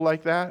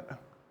like that?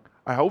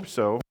 I hope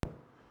so.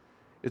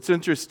 It's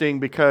interesting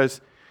because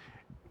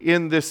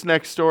in this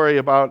next story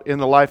about in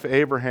the life of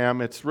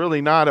Abraham, it's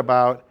really not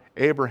about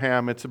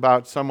Abraham, it's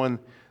about someone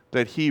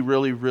that he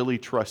really, really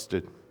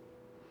trusted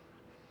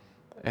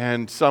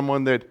and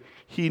someone that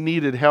he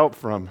needed help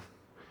from.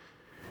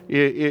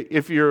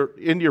 If you're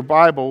in your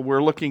Bible,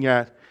 we're looking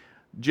at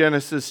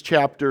Genesis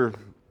chapter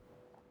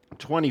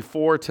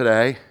 24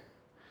 today.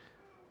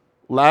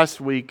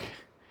 Last week,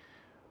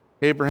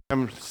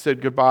 Abraham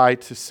said goodbye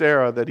to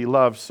Sarah that he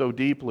loved so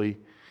deeply,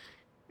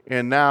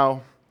 and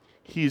now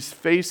he's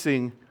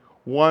facing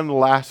one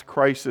last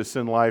crisis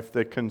in life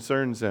that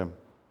concerns him.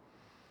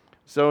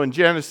 So in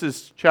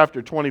Genesis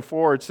chapter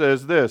 24, it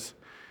says this: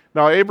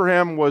 Now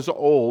Abraham was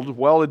old,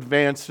 well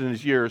advanced in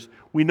his years.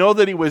 We know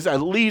that he was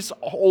at least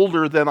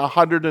older than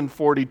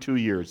 142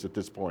 years at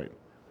this point,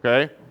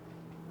 okay?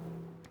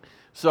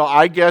 So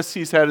I guess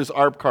he's had his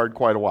ARP card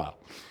quite a while,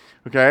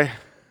 okay?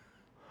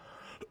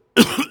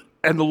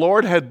 And the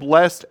Lord had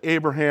blessed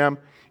Abraham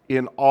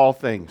in all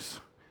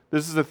things.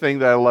 This is the thing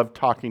that I love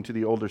talking to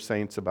the older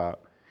saints about.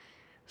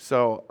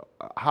 So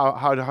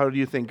how do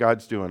you think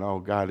God's doing? Oh,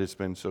 God has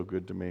been so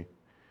good to me.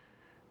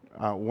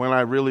 When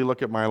I really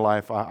look at my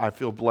life, I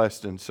feel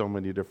blessed in so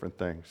many different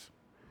things.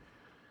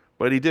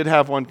 But he did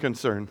have one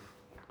concern.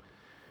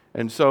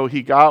 And so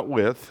he got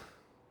with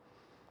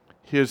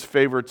his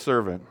favorite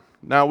servant.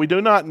 Now, we do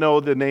not know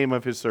the name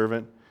of his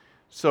servant.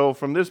 So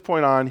from this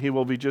point on, he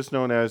will be just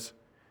known as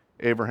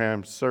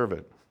Abraham's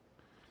servant.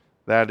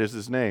 That is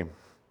his name.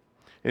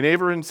 And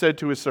Abraham said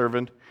to his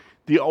servant,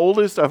 the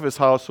oldest of his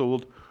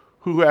household,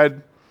 who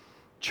had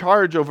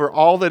charge over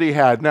all that he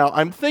had. Now,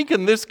 I'm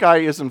thinking this guy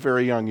isn't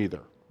very young either,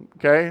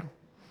 okay?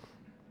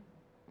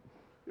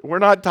 We're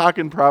not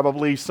talking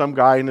probably some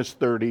guy in his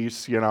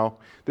 30s,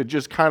 that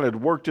just kind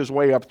of worked his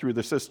way up through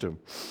the system.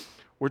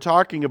 We're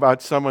talking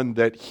about someone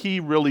that he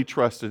really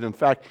trusted. In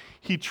fact,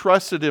 he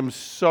trusted him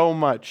so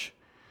much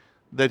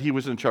that he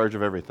was in charge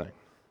of everything.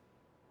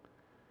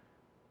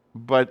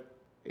 But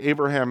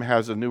Abraham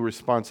has a new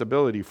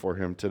responsibility for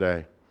him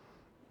today.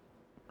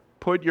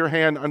 Put your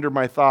hand under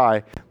my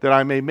thigh, that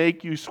I may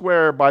make you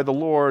swear by the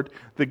Lord,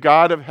 the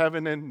God of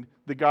heaven and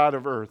the God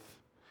of earth.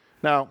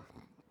 Now,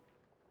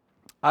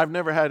 I've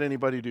never had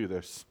anybody do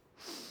this.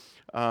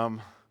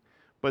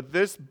 But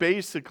this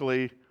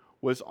basically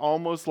was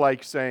almost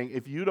like saying,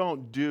 if you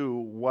don't do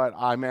what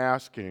I'm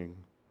asking,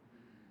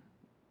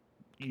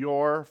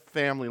 your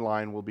family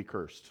line will be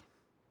cursed.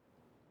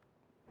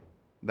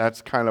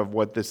 That's kind of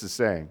what this is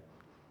saying.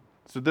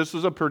 So this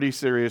was a pretty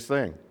serious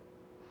thing.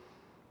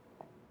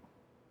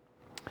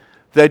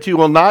 That you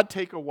will not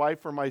take a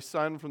wife for my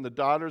son from the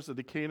daughters of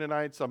the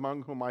Canaanites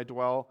among whom I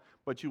dwell,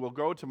 but you will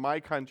go to my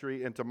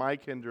country and to my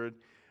kindred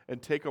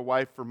and take a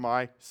wife for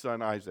my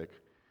son Isaac.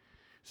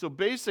 So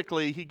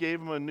basically, he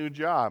gave him a new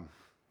job.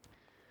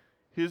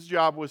 His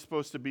job was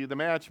supposed to be the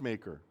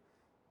matchmaker.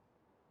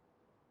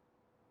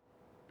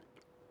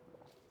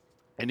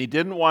 And he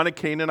didn't want a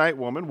Canaanite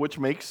woman, which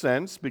makes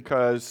sense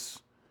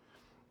because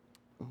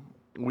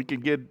we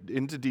could get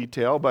into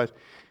detail, but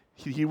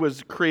he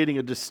was creating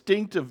a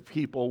distinctive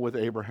people with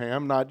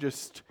Abraham, not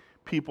just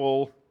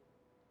people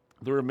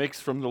that were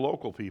mixed from the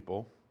local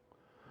people.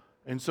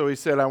 And so he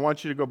said, I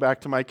want you to go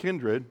back to my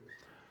kindred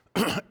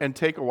and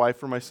take a wife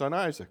for my son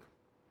Isaac.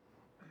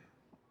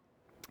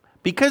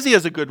 Because he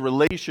has a good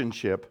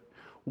relationship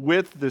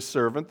with the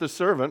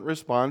servant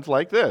responds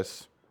like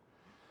this.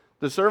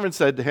 The servant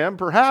said to him,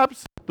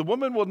 perhaps the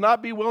woman will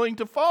not be willing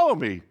to follow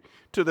me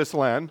to this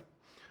land.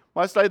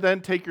 Must I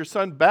then take your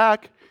son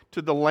back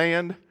to the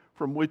land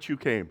from which you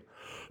came?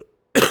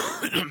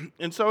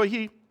 And so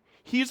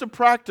he's a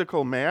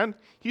practical man.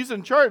 He's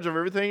in charge of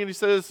everything, and he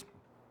says,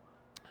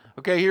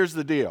 okay, here's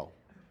the deal.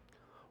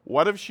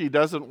 What if she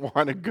doesn't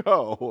want to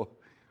go?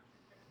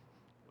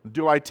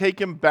 Do I take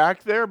him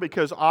back there?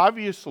 Because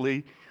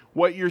obviously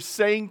what you're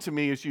saying to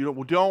me is you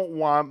don't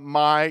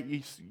want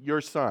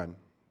your son,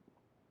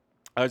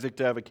 Isaac,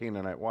 to have a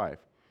Canaanite wife.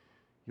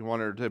 You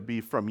want her to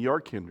be from your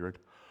kindred.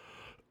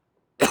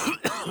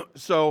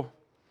 So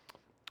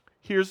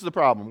here's the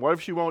problem. What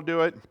if she won't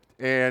do it?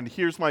 And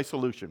here's my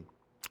solution.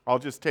 I'll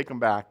just take him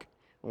back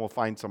and we'll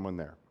find someone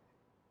there.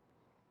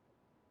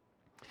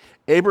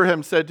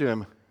 Abraham said to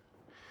him,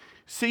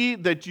 see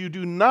that you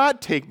do not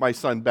take my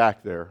son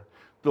back there.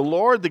 The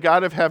Lord, the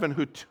God of heaven,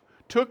 who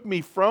took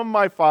me from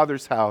my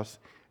father's house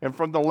and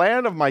from the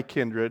land of my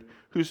kindred,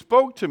 who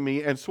spoke to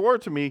me and swore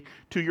to me,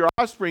 to your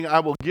offspring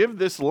I will give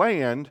this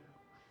land.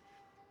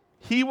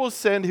 He will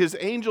send his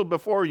angel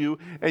before you,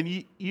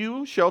 and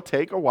you shall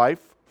take a wife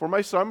for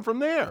my son from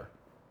there.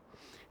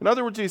 In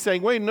other words, he's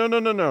saying, wait, no.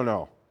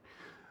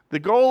 The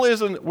goal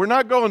isn't, we're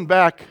not going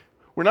back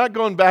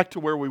to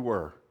where we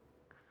were.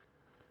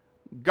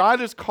 God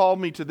has called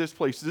me to this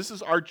place. This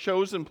is our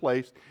chosen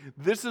place.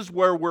 This is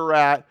where we're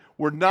at.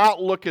 We're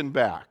not looking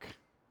back.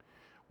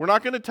 We're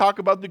not going to talk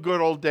about the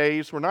good old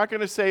days. We're not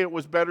going to say it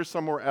was better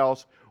somewhere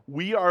else.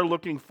 We are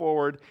looking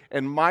forward,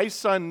 and my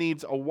son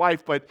needs a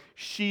wife, but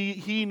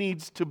he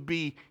needs to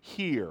be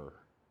here.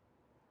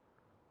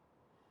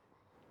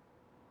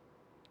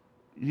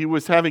 He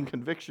was having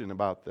conviction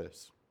about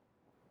this.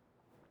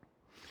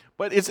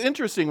 But it's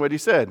interesting what he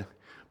said.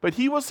 But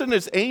he will send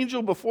his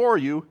angel before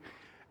you,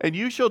 and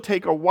you shall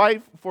take a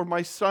wife for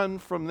my son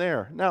from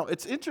there. Now,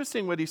 it's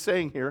interesting what he's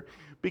saying here,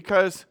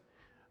 because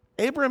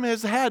Abraham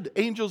has had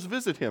angels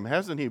visit him,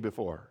 hasn't he,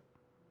 before?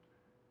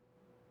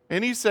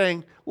 And he's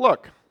saying,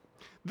 look,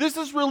 this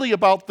is really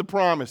about the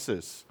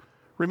promises.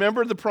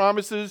 Remember the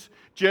promises?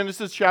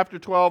 Genesis chapter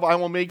 12, I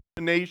will make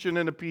a nation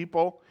and a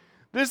people.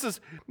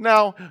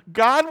 Now,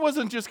 God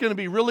wasn't just going to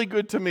be really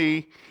good to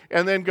me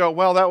and then go,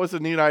 well, that was a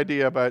neat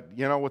idea, but,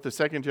 with the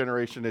second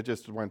generation, it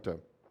just isn't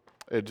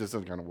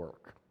going to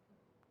work.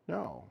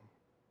 No.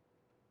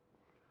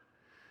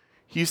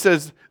 He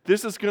says,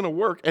 this is going to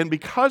work, and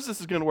because this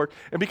is going to work,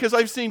 and because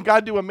I've seen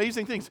God do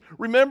amazing things.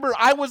 Remember,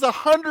 I was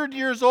 100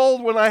 years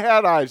old when I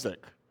had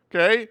Isaac,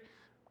 okay?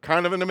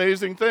 Kind of an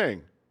amazing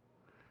thing.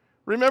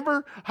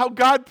 Remember how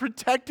God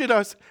protected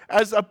us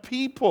as a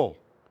people.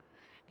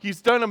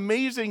 He's done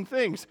amazing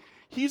things.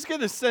 He's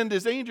going to send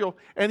his angel,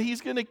 and he's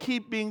going to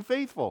keep being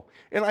faithful.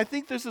 And I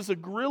think this is a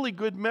really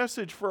good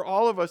message for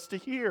all of us to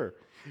hear.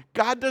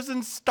 God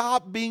doesn't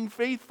stop being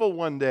faithful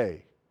one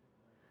day.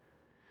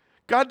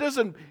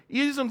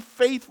 He isn't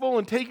faithful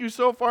and take you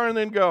so far and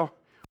then go,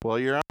 well,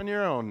 you're on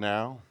your own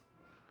now.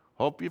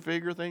 Hope you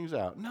figure things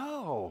out.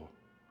 No.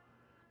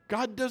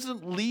 God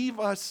doesn't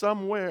leave us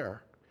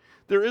somewhere.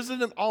 There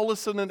isn't all of a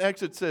sudden an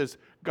exit says,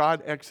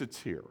 God exits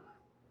here.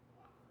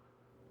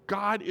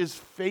 God is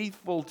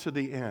faithful to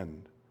the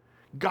end.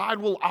 God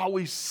will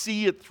always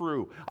see it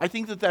through. I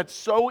think that that's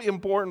so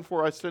important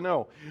for us to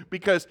know,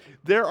 because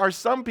there are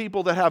some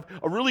people that have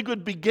a really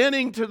good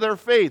beginning to their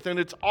faith, and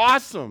it's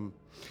awesome.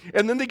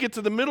 And then they get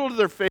to the middle of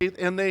their faith,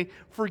 and they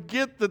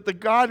forget that the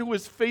God who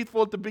was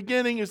faithful at the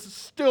beginning is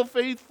still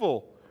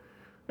faithful.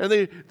 And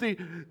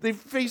they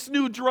face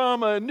new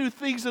drama and new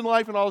things in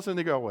life, and all of a sudden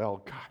they go,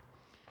 well, God,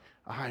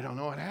 I don't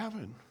know what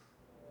happened.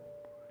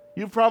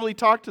 You've probably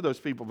talked to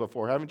those people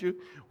before, haven't you?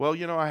 Well,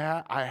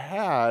 I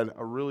had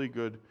a really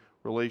good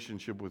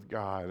relationship with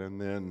God,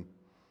 and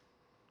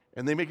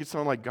they make it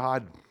sound like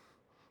God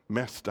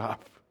messed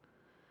up.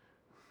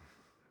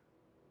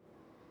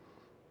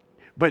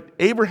 But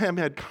Abraham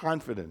had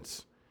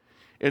confidence,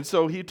 and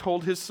so he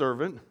told his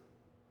servant,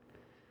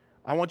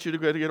 I want you to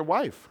go to get a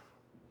wife.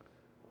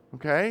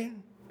 Okay?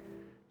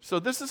 So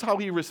this is how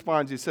he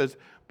responds. He says,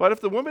 but if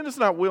the woman is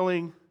not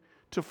willing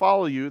to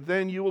follow you,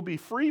 then you will be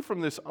free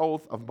from this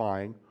oath of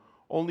mine,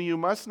 only you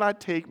must not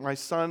take my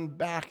son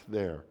back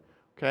there.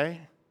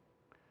 Okay?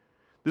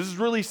 This is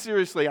really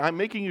seriously, I'm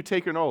making you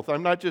take an oath.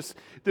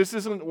 This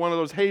isn't one of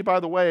those, hey,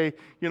 by the way,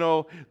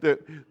 the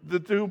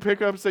two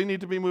pickups, they need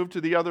to be moved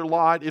to the other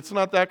lot. It's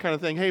not that kind of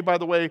thing. Hey, by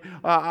the way,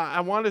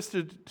 I want us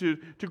to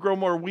grow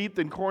more wheat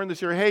than corn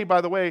this year. Hey, by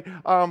the way,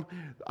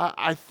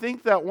 I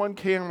think that one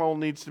camel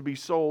needs to be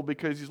sold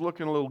because he's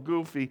looking a little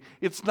goofy.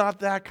 It's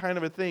not that kind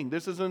of a thing.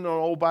 This isn't an,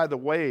 oh, by the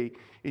way,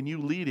 in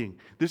you leading.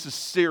 This is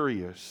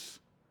serious.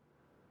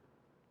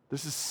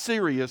 This is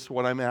serious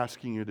what I'm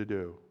asking you to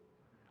do.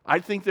 I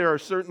think there are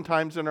certain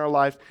times in our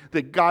lives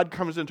that God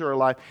comes into our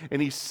life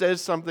and he says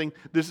something,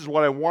 this is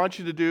what I want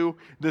you to do,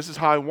 this is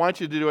how I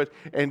want you to do it,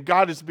 and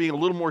God is being a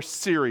little more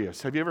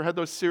serious. Have you ever had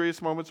those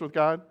serious moments with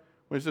God?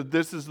 When he said,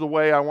 this is the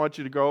way I want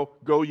you to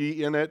go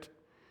ye in it.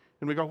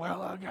 And we go,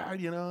 well, God,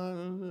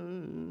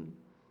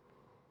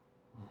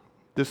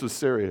 this was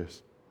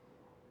serious.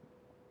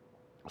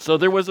 So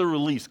there was a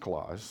release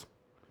clause.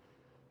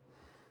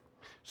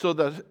 So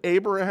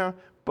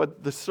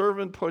but the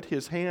servant put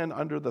his hand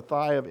under the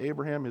thigh of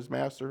Abraham, his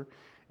master,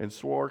 and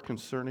swore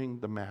concerning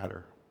the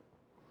matter.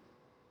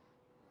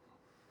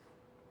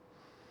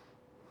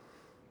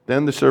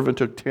 Then the servant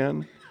took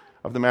 10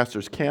 of the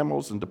master's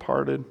camels and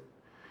departed,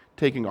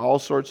 taking all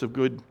sorts of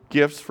good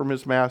gifts from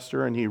his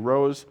master, and he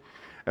rose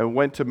and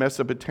went to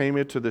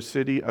Mesopotamia to the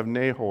city of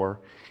Nahor.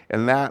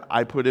 And that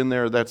I put in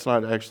there, that's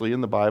not actually in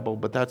the Bible,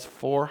 but that's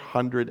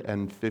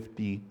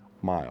 450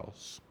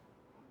 miles.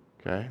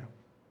 Okay?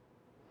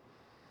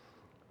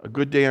 A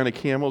good day on a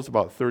camel is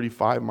about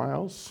 35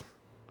 miles.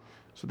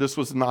 So this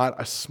was not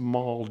a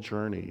small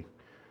journey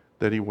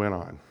that he went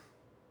on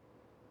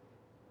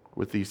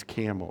with these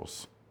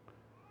camels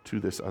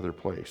to this other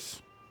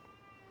place.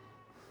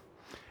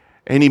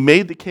 And he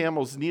made the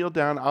camels kneel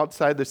down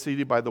outside the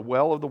city by the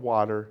well of the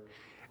water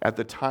at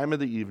the time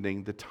of the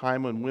evening, the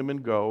time when women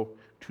go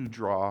to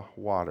draw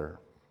water.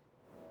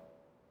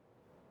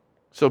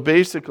 So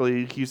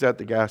basically, he's at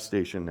the gas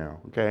station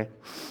now, okay?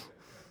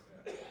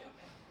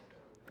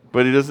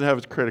 But he doesn't have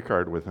his credit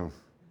card with him.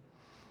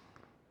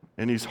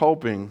 And he's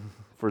hoping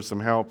for some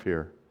help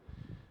here.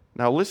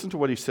 Now listen to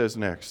what he says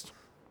next.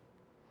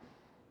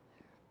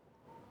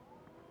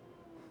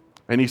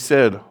 And he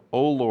said,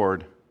 O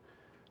Lord,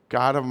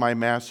 God of my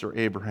master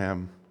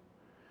Abraham,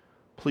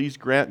 please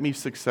grant me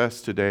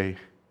success today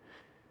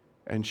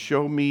and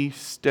show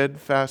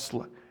steadfast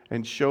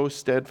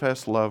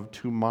love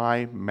to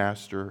my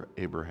master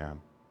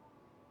Abraham.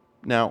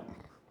 Now,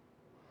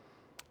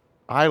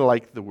 I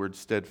like the word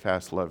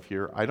steadfast love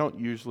here. I don't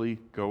usually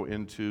go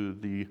into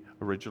the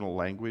original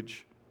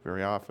language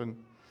very often.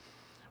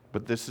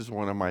 But this is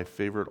one of my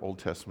favorite Old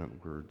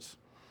Testament words,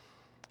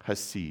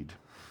 hesed,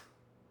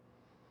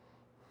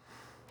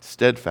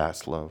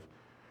 steadfast love.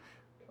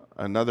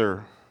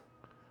 Another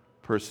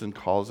person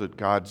calls it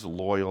God's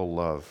loyal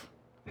love.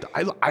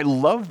 I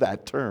love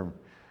that term,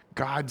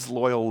 God's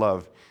loyal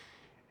love.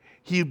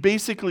 He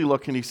basically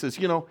and he says,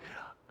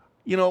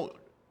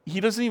 he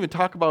doesn't even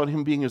talk about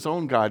him being his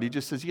own God. He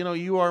just says,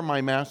 you are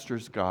my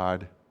master's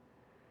God.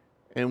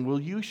 And will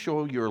you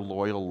show your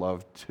loyal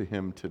love to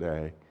him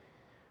today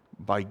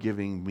by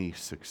giving me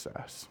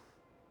success?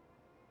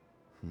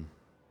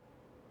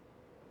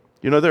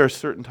 There are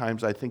certain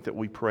times I think that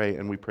we pray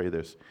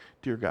this,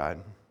 dear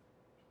God,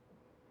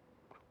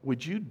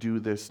 would you do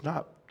this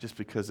not just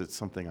because it's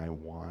something I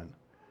want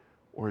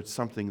or it's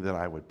something that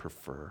I would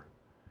prefer,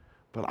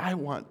 but I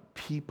want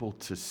people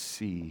to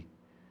see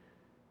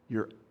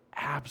your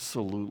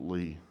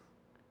absolutely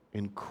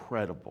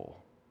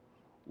incredible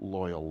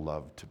loyal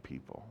love to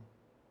people.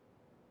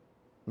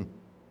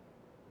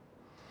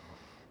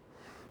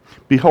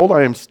 Behold,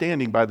 I am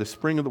standing by the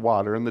spring of the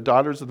water, and the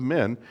daughters of the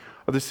men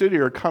of the city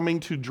are coming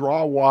to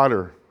draw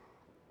water.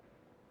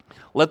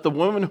 Let the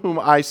woman whom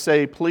I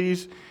say,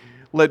 please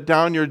let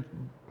down your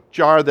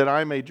jar that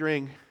I may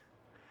drink,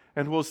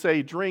 and will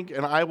say, drink,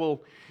 and I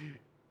will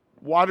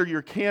water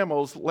your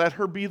camels. Let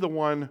her be the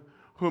one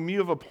whom you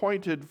have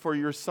appointed for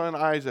your son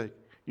Isaac,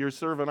 your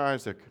servant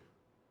Isaac.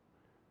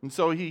 And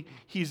so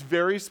he's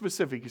very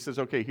specific. He says,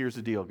 okay, here's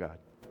the deal, God.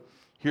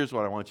 Here's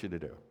what I want you to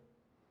do.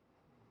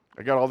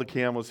 I got all the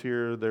camels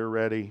here. They're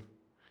ready.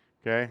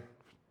 Okay?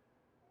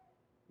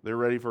 They're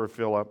ready for a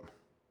fill-up.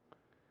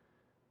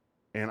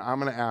 And I'm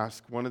going to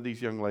ask one of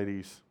these young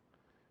ladies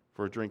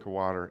for a drink of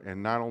water.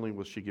 And not only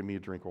will she give me a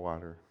drink of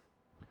water,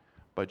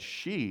 but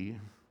she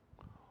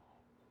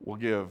will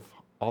give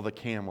all the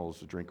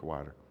camels a drink of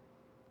water.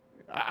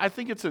 I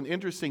think it's an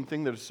interesting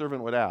thing that a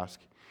servant would ask.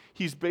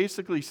 He's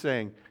basically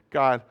saying,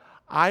 God,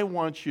 I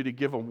want you to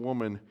give a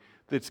woman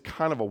that's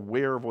kind of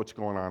aware of what's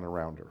going on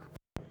around her.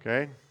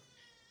 Okay?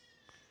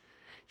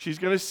 She's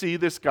going to see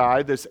this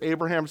guy, this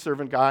Abraham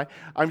servant guy.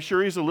 I'm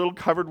sure he's a little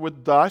covered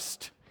with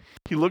dust.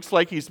 He looks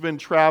like he's been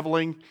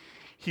traveling.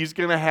 He's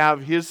going to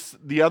have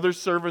the other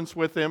servants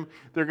with him.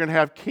 They're going to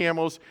have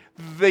camels.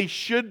 They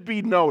should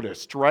be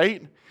noticed,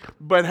 right?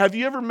 But have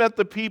you ever met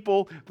the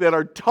people that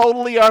are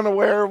totally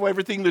unaware of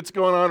everything that's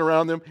going on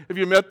around them? Have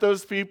you met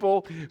those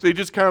people? They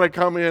just kind of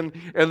come in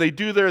and they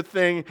do their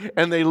thing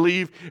and they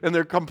leave and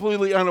they're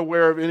completely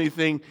unaware of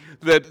anything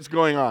that's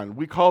going on.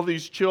 We call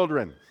these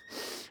children,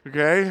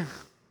 okay?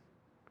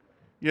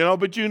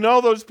 But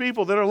those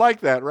people that are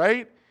like that,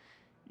 right?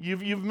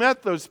 You've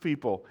met those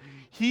people.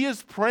 He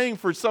is praying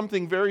for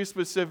something very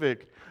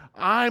specific.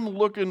 I'm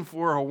looking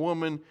for a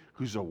woman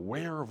who's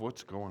aware of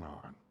what's going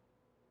on.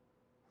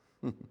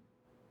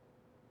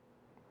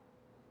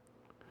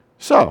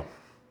 So,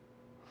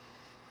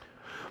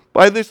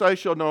 by this I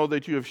shall know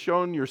that you have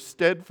shown your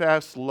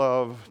steadfast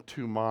love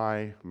to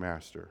my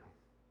master.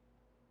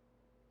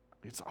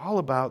 It's all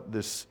about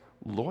this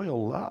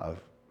loyal love.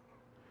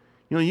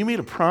 You made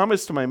a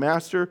promise to my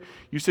master.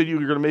 You said you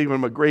were going to make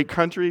him a great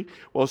country.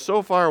 Well,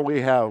 so far we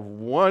have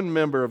one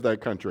member of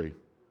that country.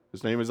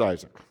 His name is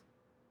Isaac.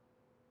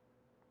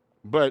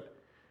 But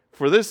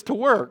for this to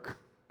work,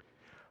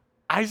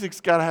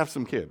 Isaac's got to have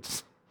some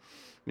kids,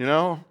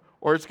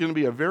 or it's going to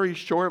be a very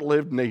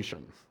short-lived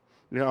nation,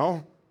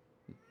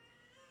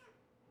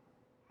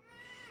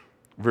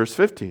 Verse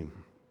 15.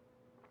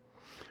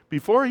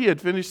 Before he had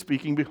finished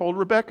speaking, behold,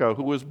 Rebekah,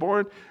 who was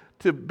born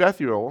to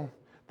Bethuel,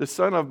 the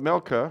son of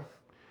Milcah,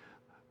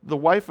 the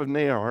wife of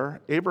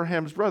Nahor,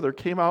 Abraham's brother,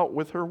 came out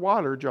with her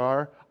water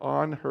jar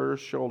on her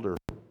shoulder.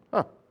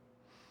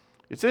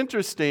 It's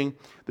interesting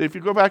that if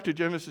you go back to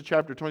Genesis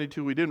chapter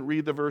 22, we didn't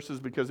read the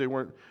verses because they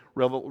weren't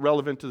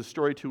relevant to the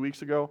story 2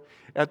 weeks ago.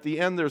 At the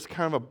end, there's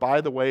kind of a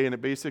by the way, and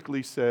it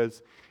basically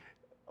says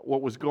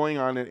what was going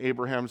on in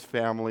Abraham's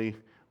family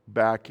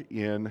back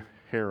in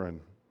Haran.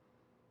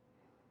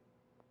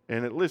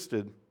 And it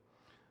listed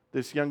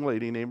this young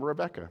lady named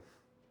Rebekah.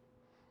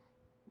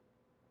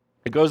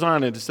 It goes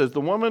on and it says, the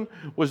woman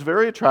was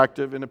very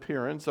attractive in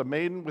appearance, a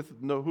maiden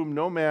whom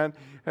no man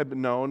had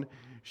been known.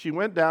 She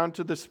went down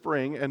to the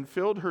spring and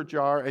filled her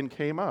jar and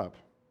came up.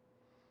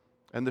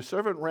 And the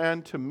servant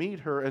ran to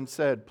meet her and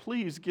said,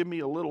 please give me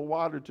a little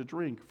water to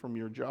drink from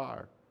your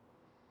jar.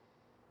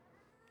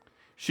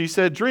 She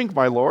said, drink,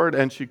 my lord.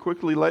 And she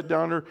quickly let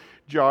down her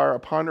jar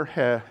upon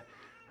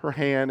her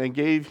hand and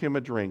gave him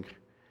a drink.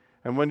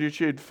 And when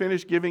she had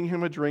finished giving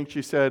him a drink,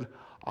 she said,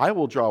 I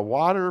will draw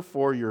water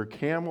for your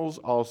camels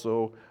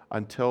also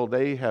until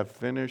they have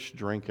finished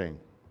drinking.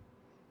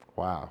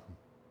 Wow.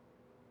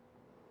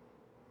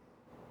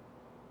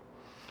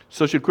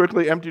 So she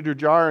quickly emptied her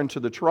jar into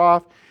the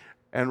trough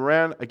and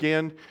ran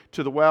again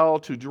to the well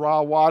to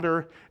draw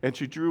water, and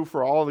she drew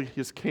for all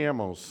his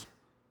camels.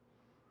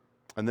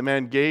 And the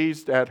man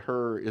gazed at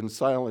her in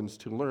silence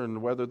to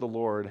learn whether the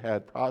Lord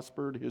had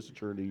prospered his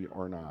journey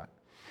or not.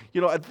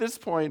 At this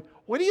point,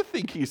 what do you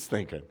think he's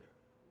thinking?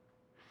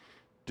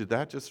 Did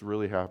that just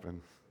really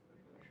happen?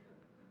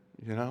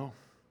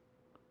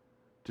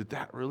 Did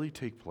that really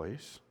take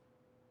place?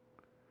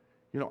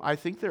 I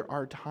think there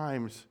are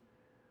times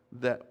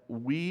that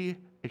we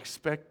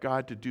expect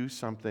God to do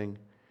something,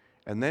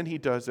 and then he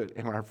does it,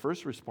 and our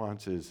first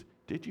response is,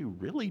 did you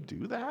really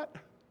do that?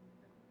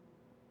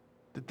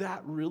 Did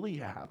that really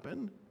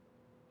happen?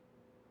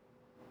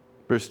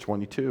 Verse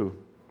 22.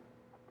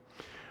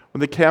 When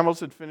the camels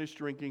had finished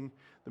drinking,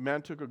 the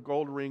man took a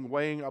gold ring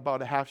weighing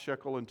about a half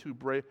shekel and two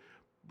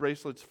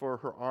bracelets for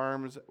her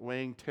arms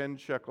weighing 10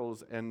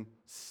 shekels and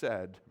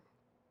said,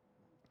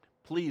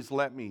 please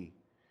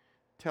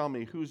tell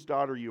me whose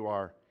daughter you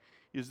are.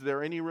 Is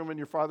there any room in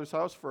your father's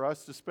house for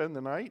us to spend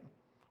the night?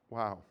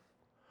 Wow.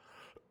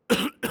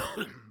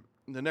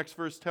 The next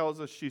verse tells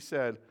us, she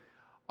said,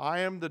 I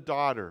am the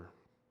daughter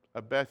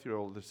of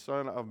Bethuel, the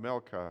son of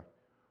Milcah,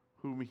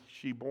 whom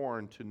she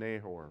born to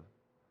Nahor.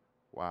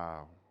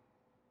 Wow.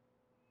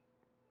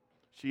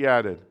 She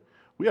added,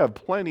 we have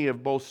plenty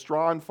of both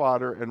straw and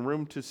fodder and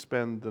room to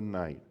spend the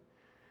night.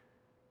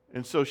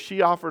 And so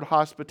she offered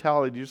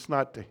hospitality, just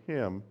not to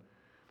him,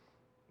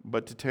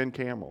 but to 10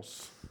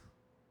 camels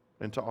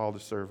and to all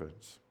the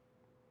servants.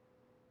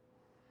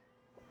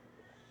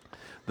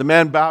 The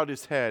man bowed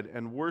his head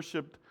and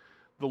worshiped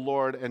the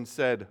Lord and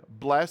said,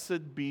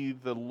 blessed be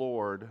the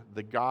Lord,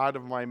 the God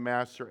of my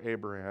master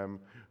Abraham,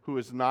 who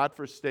has not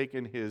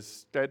forsaken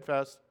his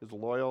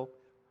loyal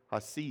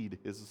Hasid,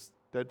 his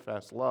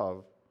steadfast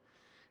love,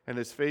 and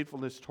his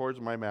faithfulness towards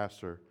my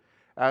master.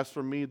 As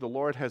for me, the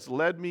Lord has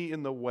led me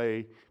in the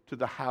way to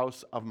the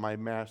house of my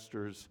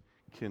master's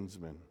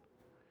kinsman.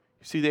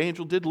 You see, the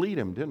angel did lead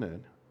him, didn't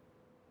it?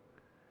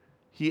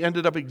 He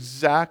ended up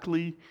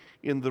exactly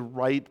in the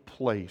right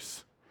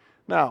place.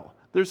 Now,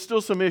 there's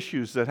still some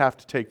issues that have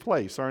to take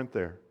place, aren't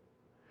there?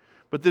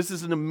 But this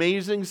is an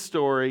amazing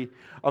story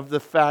of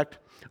the fact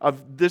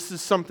of this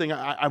is something,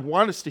 I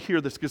want us to hear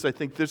this because I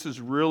think this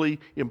is really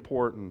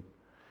important.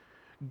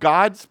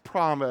 God's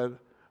providence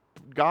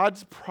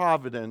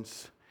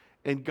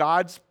and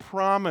God's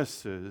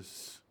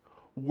promises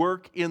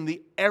work in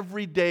the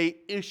everyday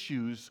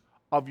issues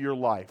of your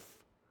life.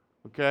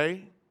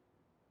 Okay?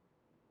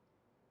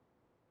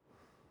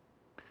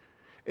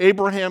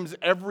 Abraham's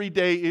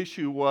everyday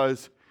issue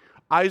was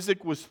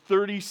Isaac was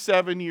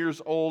 37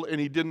 years old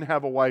and he didn't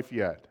have a wife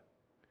yet.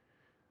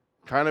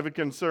 Kind of a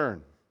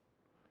concern.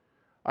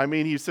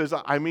 He says,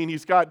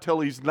 he's got till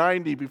he's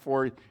 90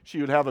 before she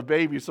would have a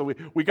baby, so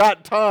we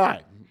got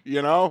time,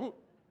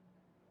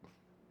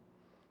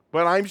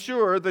 But I'm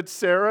sure that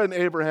Sarah and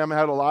Abraham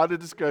had a lot of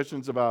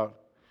discussions about,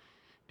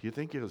 do you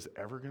think he was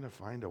ever going to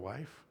find a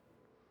wife?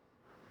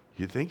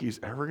 Do you think he's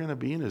ever going to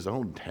be in his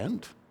own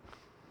tent?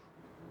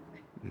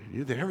 Do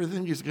you ever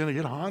think he's going to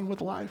get on with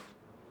life?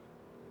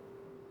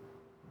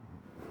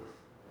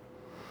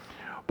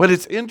 But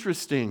it's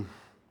interesting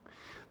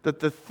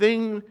that the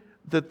thing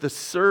that the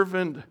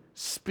servant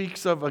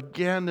speaks of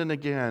again and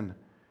again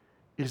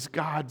is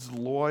God's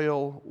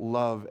loyal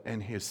love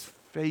and his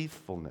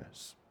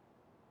faithfulness.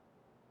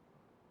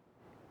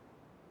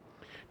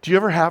 Do you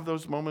ever have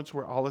those moments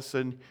where all of a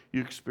sudden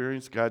you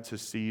experience God's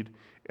Hasid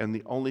and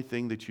the only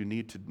thing that you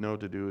need to know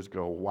to do is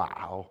go,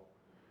 wow,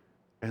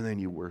 and then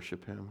you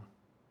worship him?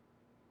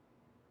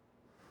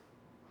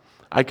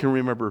 I can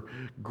remember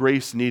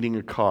Grace needing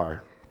a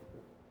car.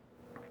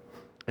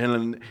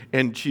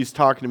 And she's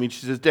talking to me.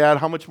 She says, Dad,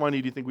 how much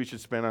money do you think we should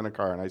spend on a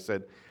car? And I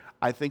said,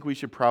 I think we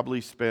should probably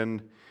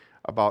spend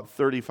about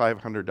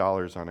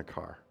 $3,500 on a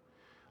car.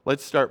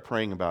 Let's start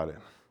praying about it.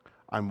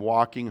 I'm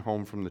walking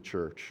home from the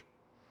church.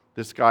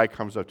 This guy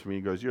comes up to me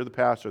and goes, you're the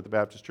pastor at the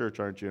Baptist church,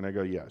 aren't you? And I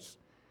go, yes.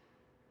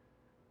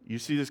 You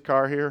see this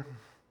car here?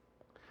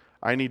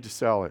 I need to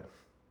sell it.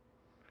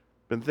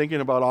 Been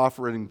thinking about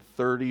offering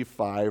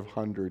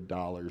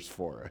 $3,500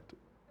 for it.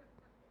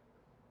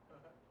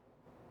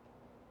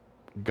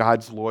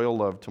 God's loyal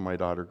love to my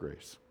daughter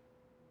Grace.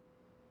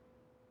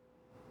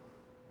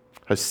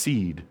 A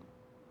seed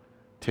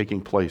taking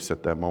place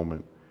at that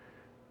moment.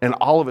 And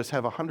all of us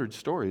have 100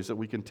 stories that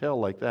we can tell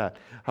like that.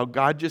 How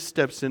God just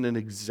steps in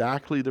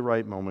exactly the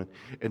right moment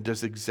and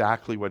does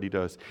exactly what he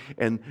does.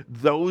 And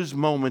those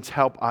moments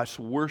help us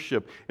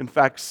worship. In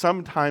fact,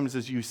 sometimes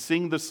as you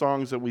sing the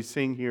songs that we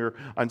sing here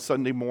on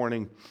Sunday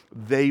morning,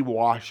 they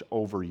wash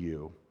over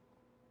you.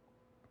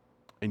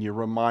 And you're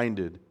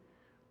reminded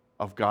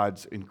of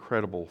God's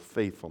incredible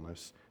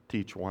faithfulness to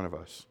each one of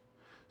us.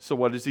 So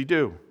what does he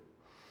do?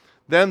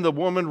 Then the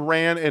woman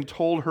ran and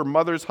told her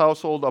mother's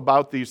household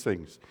about these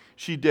things.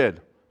 She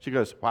did. She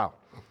goes, wow,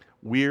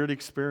 weird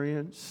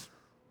experience.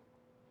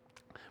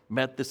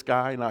 Met this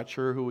guy, not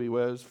sure who he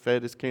was,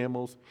 fed his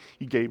camels.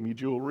 He gave me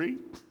jewelry.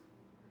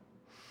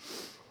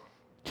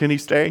 Can he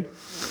stay?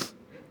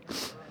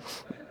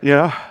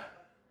 Yeah.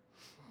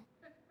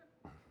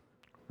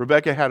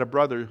 Rebecca had a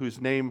brother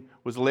whose name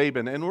was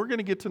Laban, and we're going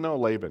to get to know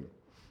Laban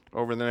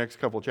over the next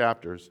couple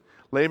chapters.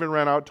 Laban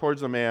ran out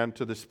towards the man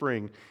to the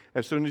spring.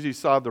 As soon as he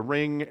saw the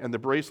ring and the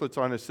bracelets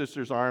on his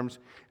sister's arms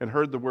and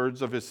heard the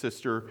words of his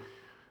sister,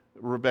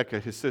 Rebecca,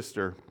 his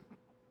sister,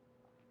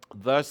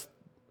 thus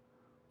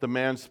the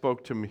man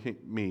spoke to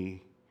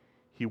me.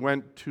 he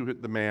went to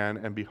the man,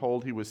 and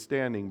behold, he was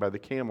standing by the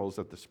camels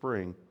at the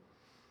spring.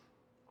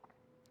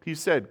 He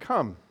said,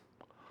 "Come,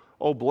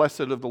 O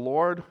blessed of the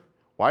Lord,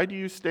 why do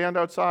you stand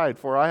outside?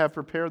 For I have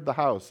prepared the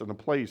house and a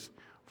place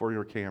for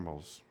your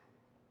camels."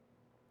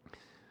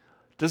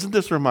 Doesn't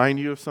this remind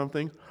you of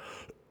something?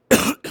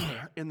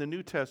 In the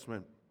New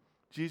Testament,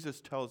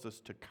 Jesus tells us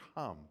to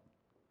come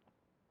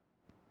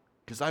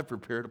because I've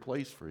prepared a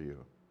place for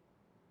you.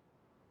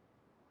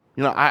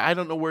 You know, I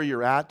don't know where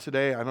you're at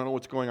today. I don't know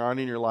what's going on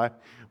in your life,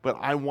 but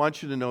I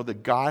want you to know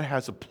that God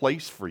has a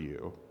place for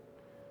you.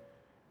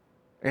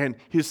 And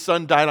his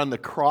son died on the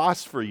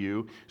cross for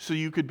you so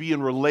you could be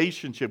in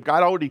relationship.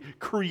 God already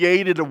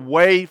created a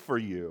way for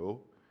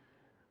you,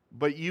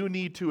 but you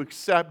need to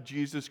accept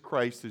Jesus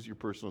Christ as your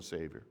personal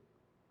Savior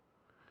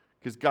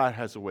because God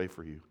has a way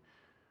for you.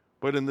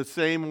 But in the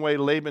same way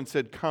Laban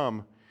said,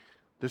 "Come,"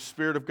 the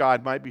Spirit of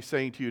God might be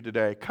saying to you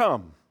today,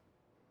 "Come,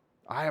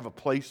 I have a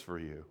place for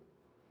you.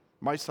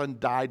 My son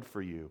died for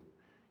you.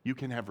 You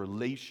can have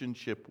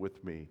relationship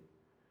with me.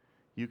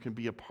 You can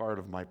be a part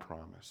of my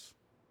promise."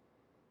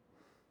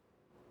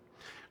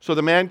 So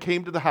the man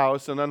came to the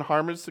house and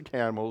unharnessed the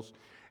camels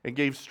and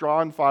gave straw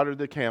and fodder to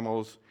the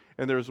camels,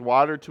 and there was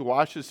water to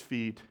wash his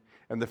feet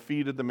and the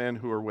feet of the men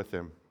who were with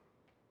him.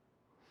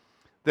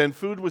 Then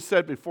food was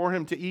set before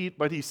him to eat,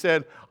 but he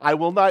said, "I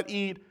will not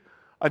eat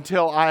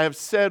until I have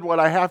said what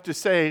I have to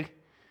say."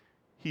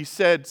 He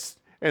said,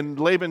 and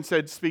Laban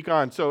said, "Speak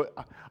on." So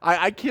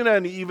I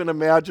cannot even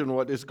imagine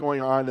what is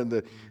going on in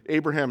the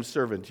Abraham's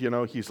servant. You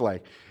know, he's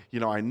like,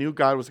 I knew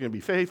God was going to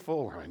be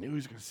faithful, and I knew he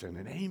was going to send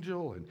an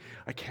angel, and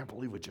I can't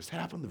believe what just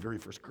happened. The very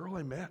first girl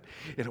I met,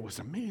 and it was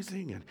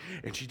amazing,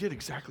 and she did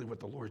exactly what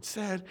the Lord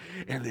said,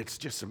 and it's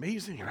just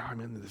amazing, and now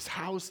I'm in this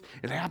house.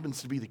 It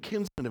happens to be the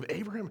kinsman of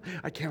Abraham.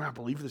 I cannot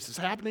believe this is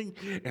happening,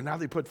 and now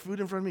they put food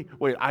in front of me.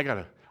 Wait, I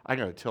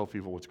gotta tell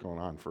people what's going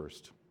on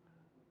first.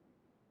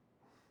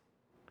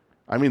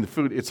 I mean, the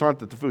food, it's not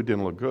that the food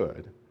didn't look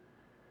good.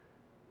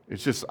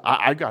 It's just,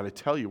 I got to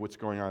tell you what's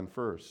going on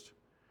first.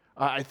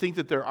 I think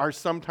that there are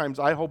sometimes,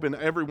 I hope in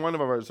every one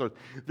of ours,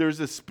 there's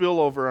a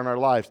spillover in our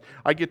lives.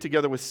 I get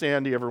together with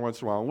Sandy every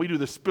once in a while, and we do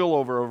the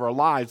spillover of our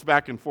lives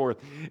back and forth.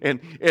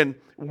 And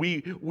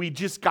we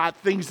just got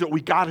things that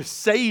we got to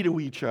say to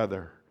each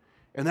other.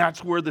 And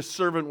that's where the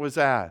servant was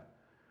at.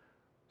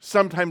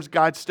 Sometimes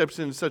God steps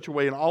in such a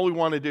way, and all we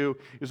want to do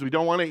is we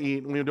don't want to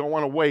eat, and we don't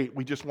want to wait.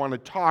 We just want to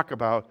talk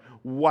about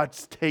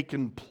what's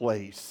taken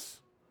place.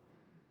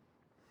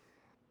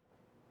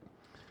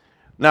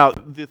 Now,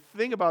 the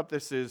thing about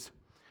this is,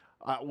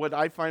 what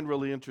I find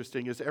really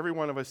interesting is every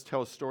one of us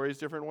tells stories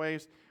different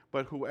ways,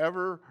 but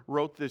whoever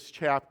wrote this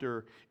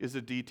chapter is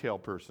a detail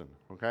person,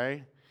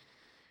 okay?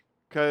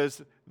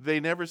 Because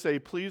they never say,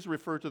 "Please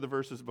refer to the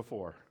verses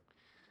before."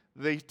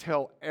 They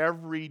tell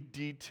every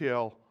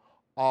detail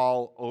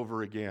all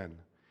over again.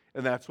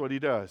 And that's what he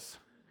does.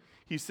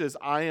 He says,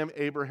 "I am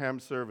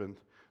Abraham's servant.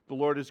 The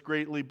Lord has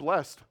greatly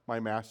blessed my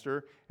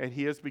master, and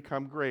he has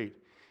become great.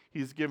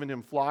 He's given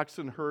him flocks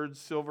and herds,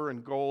 silver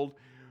and gold,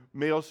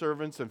 male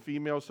servants and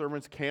female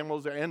servants,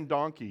 camels and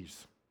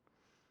donkeys.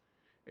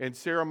 And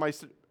Sarah, my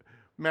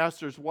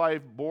master's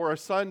wife, bore a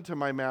son to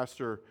my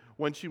master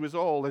when she was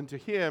old, and to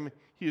him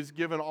he has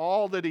given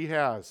all that he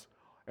has."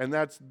 And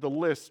that's the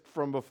list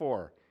from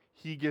before.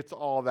 He gets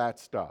all that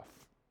stuff.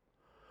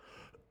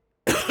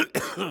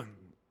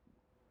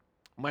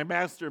 "My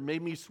master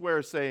made me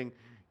swear, saying,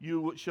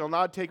 'You shall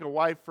not take a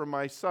wife from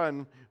my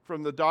son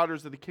from the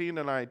daughters of the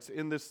Canaanites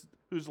in this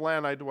whose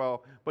land I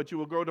dwell, but you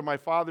will go to my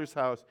father's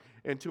house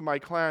and to my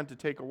clan to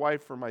take a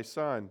wife for my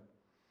son.'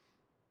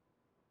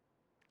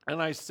 And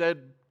I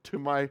said to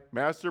my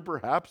master,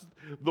 'Perhaps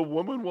the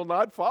woman will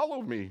not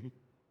follow me.'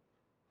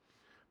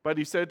 But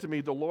he said to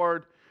me, 'The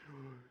Lord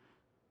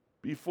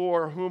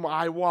before whom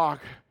I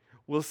walk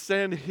will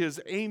send his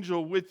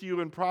angel with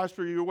you and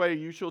prosper your way.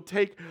 You shall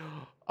take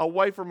a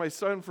wife for my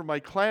son from my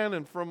clan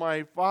and from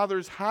my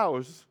father's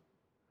house.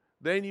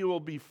 Then you will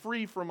be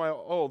free from my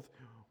oath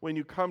when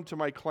you come to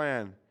my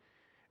clan.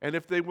 And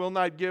if they will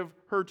not give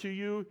her to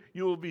you,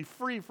 you will be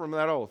free from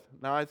that oath.'"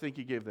 Now, I think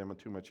he gave them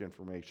too much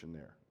information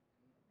there.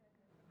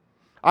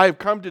 "I have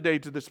come today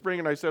to the spring,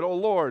 and I said, 'O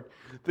Lord,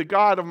 the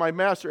God of my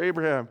master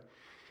Abraham,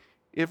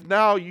 if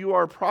now you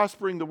are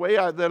prospering the way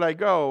that I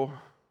go,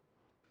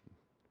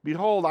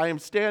 behold, I am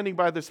standing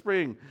by the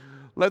spring.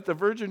 Let the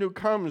virgin who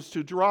comes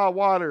to draw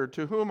water,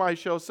 to whom I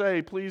shall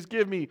say, please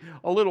give me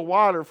a little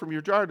water from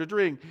your jar to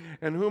drink,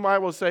 and whom I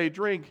will say,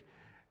 drink,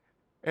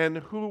 and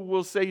who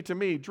will say to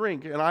me,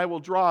 drink, and I will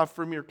draw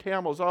from your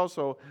camels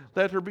also.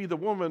 Let her be the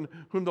woman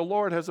whom the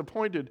Lord has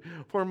appointed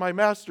for my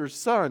master's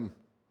son.'"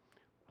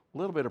 A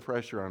little bit of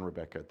pressure on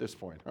Rebecca at this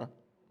point, huh?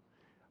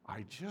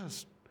 I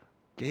just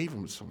gave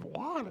him some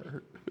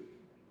water.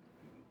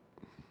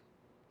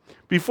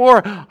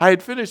 Before I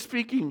had finished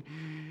speaking,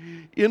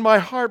 in my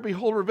heart,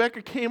 behold,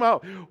 Rebecca came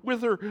out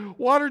with her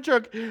water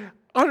jug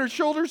on her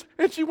shoulders,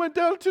 and she went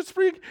down to the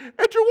spring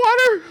and drew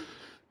water.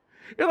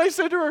 And I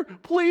said to her,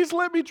 please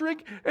let me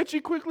drink. And she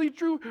quickly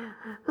drew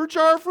her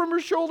jar from her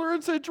shoulder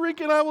and said,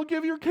 drink, and I will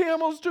give your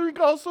camels to drink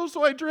also.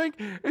 So I drank,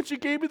 and she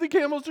gave me the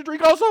camels to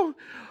drink also.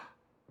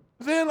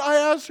 Then I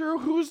asked her,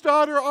 whose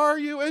daughter are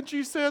you? And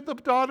she said, the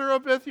daughter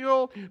of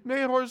Bethuel,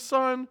 Nahor's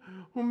son,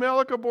 whom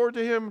Milcah bore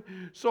to him.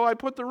 So I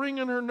put the ring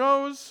in her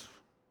nose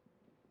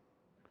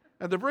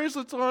and the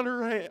bracelets on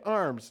her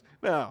arms.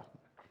 Now,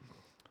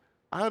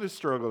 I had to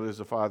struggle as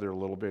a father a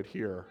little bit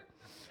here.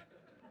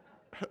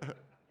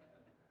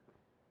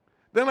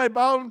 Then I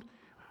bowed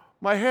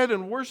my head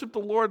and worshiped the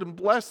Lord and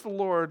blessed the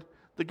Lord,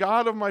 the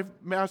God of my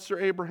master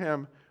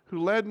Abraham,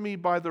 who led me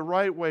by the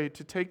right way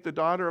to take the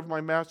daughter of my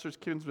master's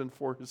kinsman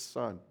for his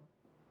son.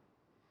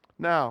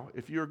 Now,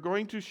 if you are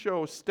going to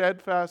show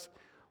steadfast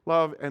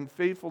love and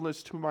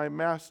faithfulness to my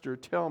master,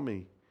 tell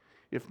me.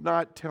 If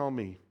not, tell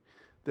me,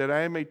 that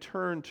I may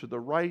turn to the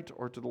right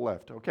or to the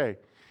left. Okay,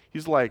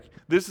 he's like,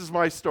 this is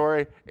my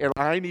story, and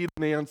I need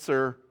an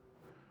answer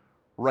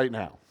right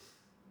now.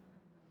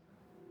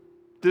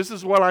 This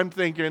is what I'm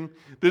thinking.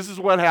 This is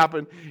what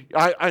happened.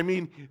 I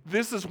mean,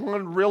 this is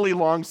one really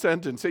long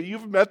sentence. Hey,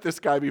 you've met this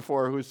guy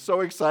before who's so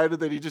excited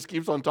that he just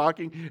keeps on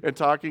talking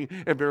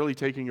and barely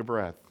taking a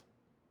breath.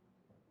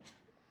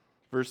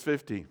 Verse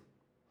 50.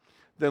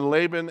 Then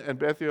Laban and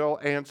Bethuel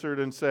answered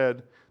and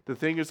said, the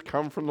thing has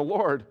come from the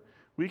Lord.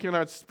 We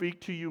cannot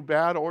speak to you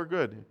bad or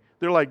good.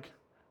 They're like,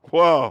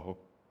 whoa,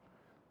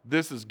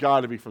 this has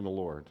got to be from the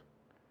Lord.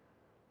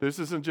 This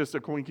isn't just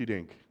a coinky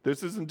dink.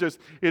 This isn't just,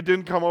 it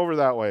didn't come over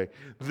that way.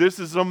 This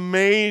is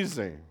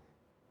amazing.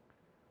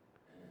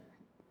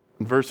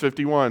 In verse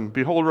 51,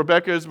 behold,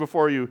 Rebekah is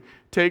before you.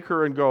 Take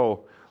her and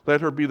go. Let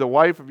her be the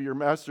wife of your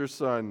master's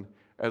son,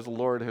 as the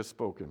Lord has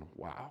spoken.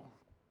 Wow.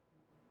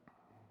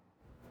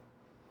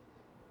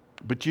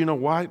 But you know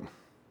what?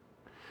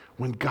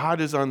 When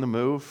God is on the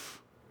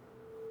move,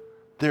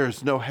 there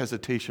is no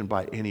hesitation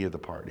by any of the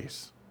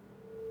parties.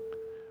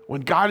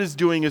 When God is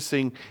doing his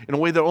thing in a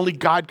way that only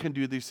God can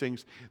do these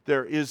things,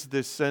 there is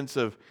this sense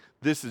of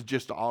this is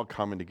just all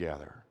coming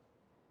together.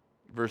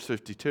 Verse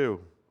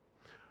 52.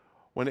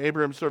 When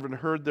Abraham's servant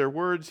heard their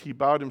words, he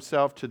bowed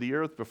himself to the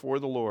earth before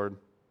the Lord.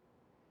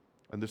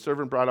 And the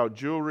servant brought out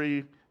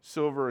jewelry,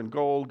 silver and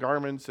gold,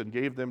 garments, and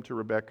gave them to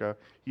Rebekah.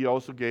 He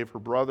also gave her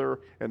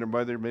brother and her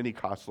mother many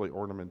costly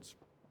ornaments.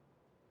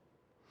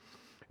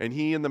 And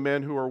he and the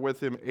men who were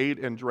with him ate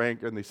and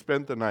drank, and they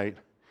spent the night.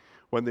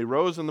 When they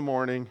rose in the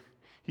morning,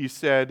 he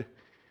said,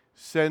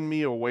 send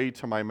me away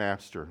to my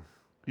master.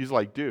 He's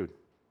like, dude,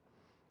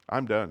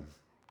 I'm done.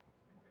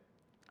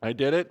 I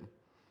did it.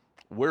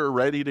 We're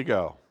ready to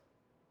go.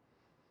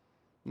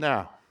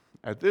 Now,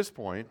 at this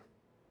point,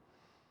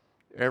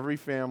 every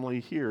family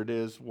here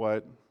does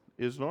what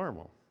is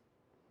normal.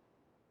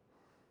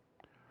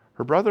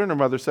 Her brother and her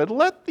mother said,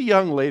 let the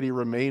young lady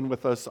remain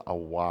with us a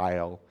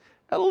while,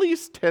 at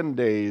least 10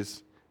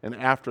 days, and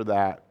after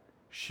that,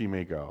 she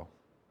may go.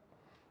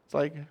 It's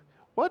like,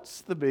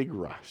 what's the big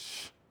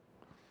rush?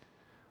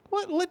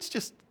 Let's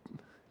just,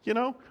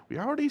 we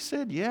already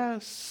said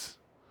yes.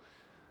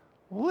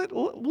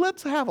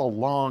 Let's have a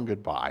long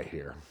goodbye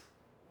here.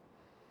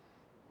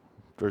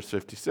 Verse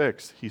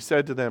 56, he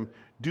said to them,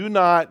 do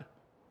not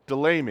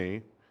delay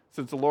me,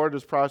 since the Lord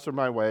has prospered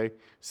my way.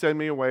 Send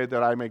me away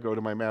that I may go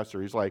to my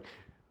master. He's like,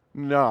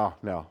 no,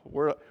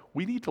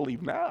 we need to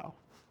leave now.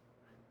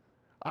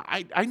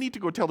 I need to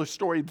go tell the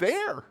story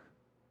there.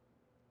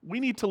 We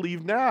need to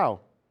leave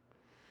now.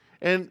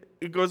 And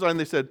it goes on,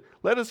 they said,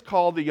 let us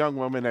call the young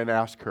woman and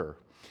ask her.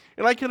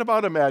 And I can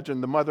about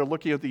imagine the mother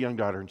looking at the young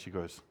daughter, and she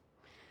goes,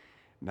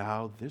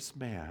 now this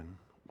man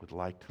would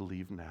like to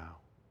leave now,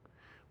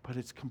 but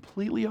it's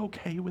completely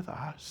okay with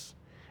us.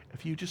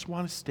 If you just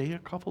want to stay a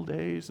couple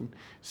days and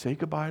say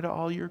goodbye to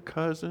all your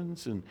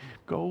cousins and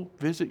go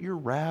visit your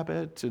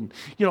rabbit and,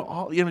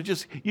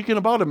 you can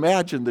about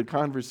imagine the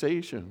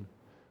conversation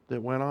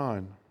that went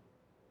on.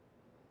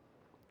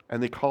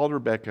 And they called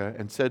Rebekah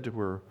and said to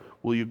her,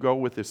 will you go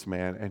with this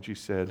man? And she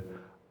said,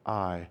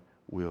 I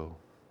will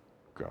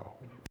go.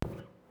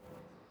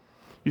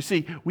 You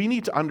see, we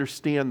need to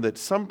understand that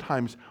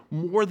sometimes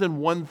more than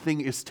one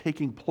thing is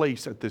taking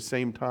place at the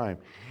same time.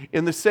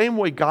 In the same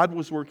way God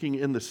was working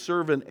in the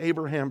servant,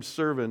 Abraham's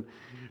servant,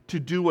 to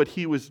do what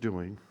he was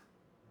doing,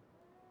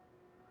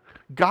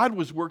 God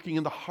was working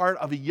in the heart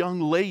of a young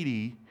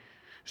lady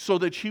so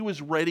that she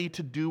was ready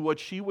to do what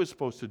she was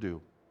supposed to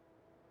do.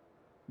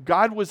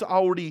 God was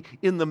already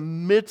in the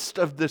midst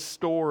of this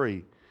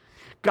story.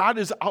 God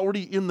is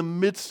already in the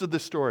midst of the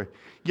story.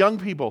 Young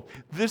people,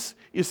 this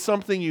is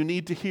something you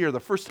need to hear. The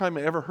first time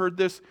I ever heard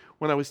this,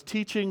 when I was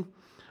teaching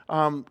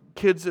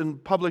kids in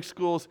public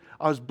schools,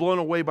 I was blown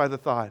away by the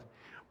thought.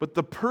 But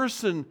the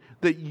person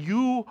that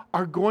you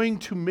are going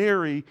to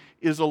marry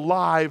is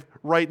alive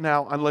right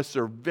now, unless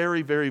they're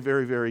very, very,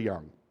 very, very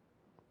young.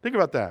 Think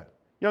about that.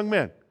 Young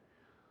men.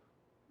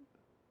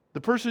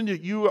 The person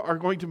that you are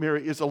going to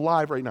marry is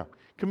alive right now.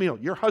 Camille,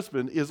 your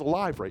husband is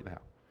alive right now.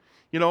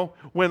 You know,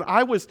 when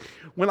I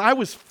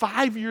was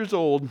 5 years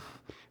old,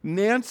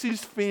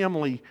 Nancy's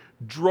family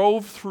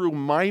drove through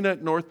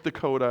Minot, North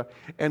Dakota,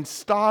 and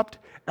stopped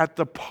at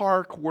the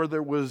park where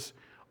there was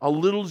a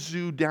little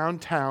zoo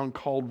downtown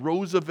called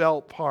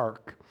Roosevelt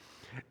Park.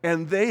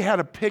 And they had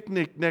a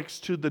picnic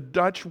next to the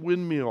Dutch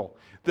windmill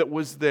that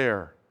was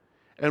there.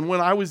 And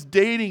when I was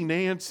dating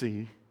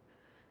Nancy,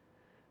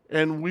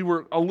 and we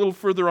were a little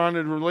further on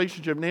in the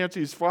relationship,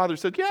 Nancy's father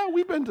said, "Yeah,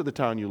 we've been to the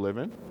town you live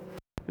in."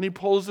 And he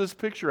pulls this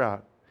picture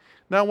out.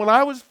 Now, when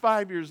I was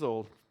 5 years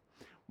old,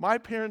 my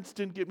parents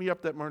didn't get me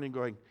up that morning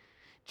going,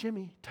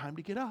 "Jimmy, time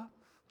to get up.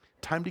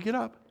 Time to get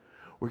up.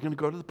 We're going to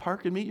go to the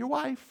park and meet your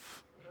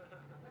wife."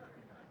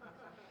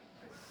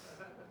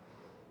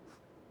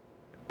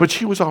 But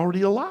she was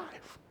already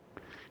alive.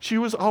 She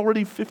was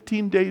already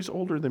 15 days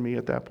older than me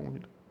at that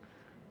point.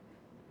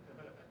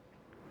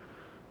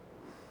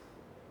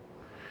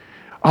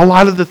 A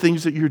lot of the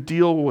things that you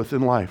deal with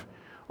in life,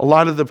 a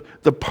lot of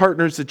the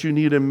partners that you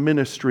need in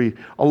ministry,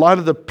 a lot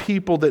of the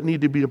people that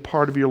need to be a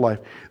part of your life,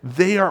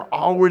 they are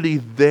already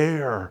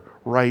there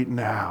right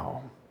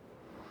now.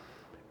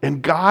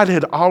 And God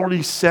had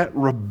already set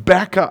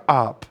Rebekah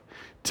up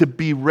to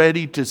be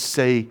ready to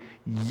say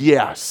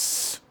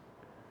yes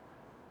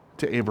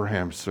to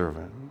Abraham's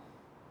servant.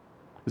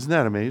 Isn't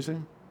that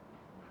amazing?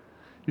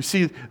 You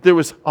see, there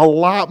was a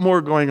lot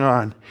more going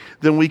on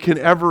than we can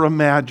ever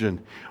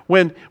imagine.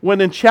 When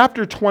in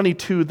chapter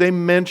 22, they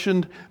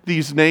mentioned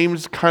these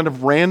names kind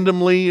of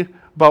randomly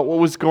about what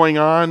was going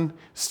on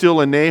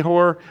still in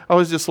Nahor, I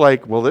was just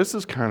like, well, this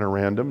is kind of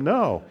random.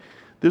 No,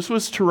 this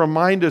was to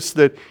remind us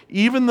that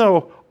even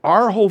though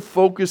our whole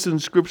focus in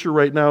Scripture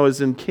right now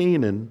is in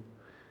Canaan,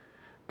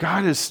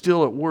 God is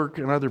still at work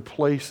in other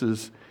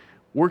places,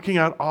 working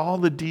out all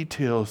the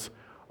details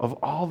of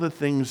all the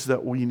things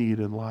that we need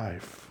in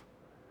life.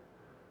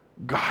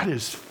 God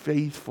is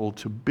faithful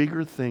to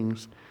bigger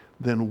things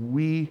than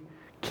we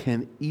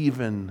can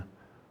even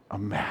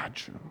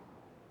imagine.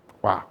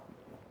 Wow.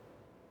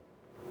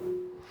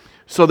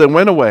 So they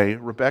went away,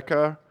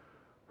 Rebekah,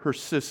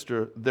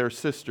 their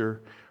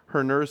sister,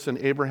 her nurse, and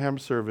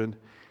Abraham's servant,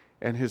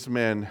 and his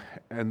men,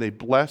 and they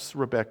blessed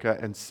Rebekah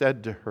and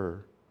said to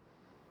her,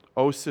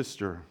 "O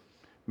sister,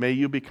 may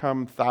you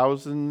become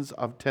thousands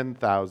of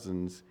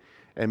 10,000s,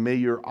 and may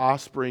your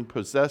offspring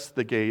possess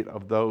the gate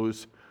of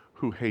those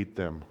who hate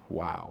them."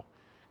 Wow.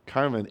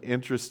 Kind of an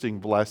interesting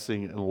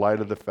blessing in light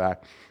of the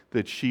fact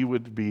that she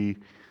would be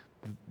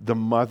the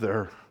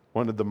mother,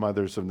 one of the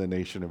mothers of the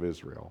nation of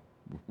Israel.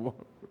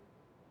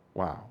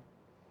 Wow.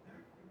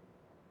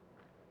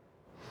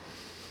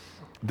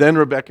 Then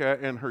Rebekah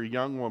and her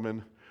young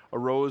woman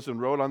arose and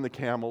rode on the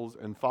camels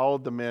and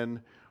followed the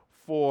men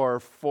for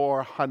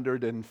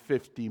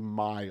 450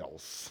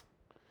 miles.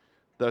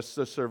 Thus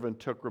the servant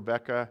took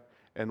Rebekah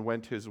and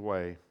went his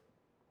way.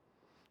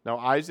 Now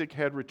Isaac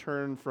had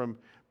returned from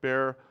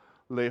Beer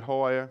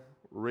Lahai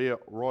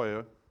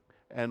Roi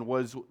and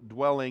was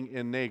dwelling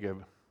in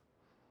Negev.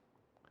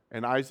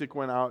 And Isaac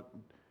went out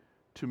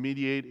to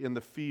meditate in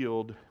the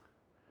field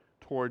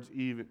towards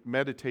evening,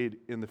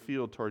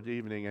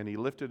 and he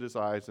lifted his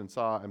eyes and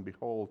saw, and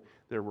behold,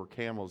 there were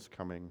camels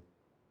coming.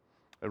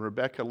 And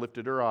Rebekah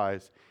lifted her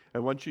eyes,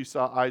 and when she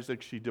saw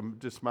Isaac, she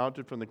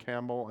dismounted from the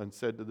camel and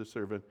said to the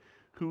servant,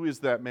 "Who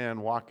is that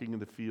man walking in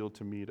the field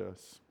to meet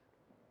us?"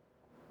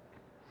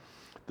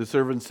 The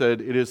servant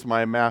said, "It is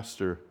my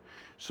master."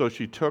 So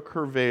she took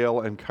her veil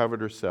and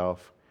covered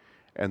herself,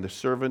 and the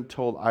servant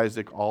told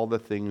Isaac all the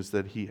things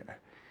that he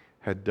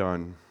had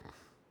done.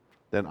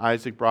 Then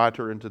Isaac brought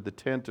her into the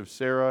tent of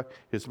Sarah,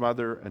 his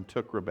mother, and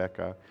took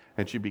Rebekah,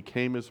 and she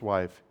became his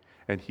wife,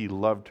 and he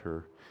loved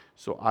her.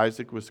 So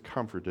Isaac was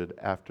comforted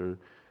after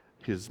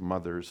his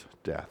mother's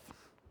death.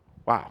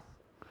 Wow.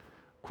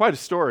 Quite a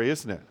story,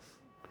 isn't it?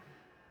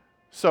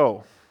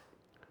 So,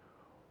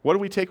 what do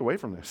we take away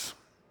from this?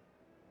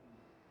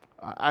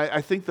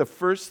 I think the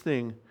first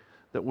thing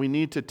that we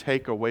need to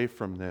take away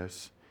from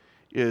this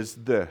is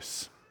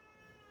this.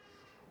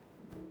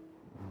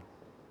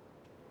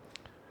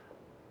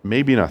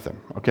 Maybe nothing.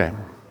 Okay.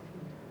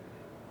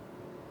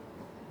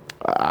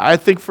 I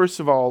think, first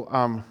of all,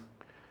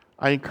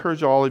 I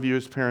encourage all of you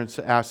as parents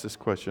to ask this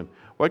question.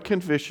 What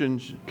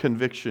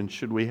conviction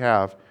should we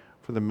have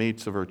for the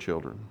mates of our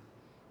children?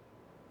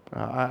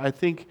 I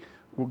think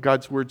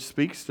God's word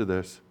speaks to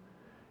this.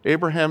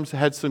 Abraham's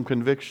had some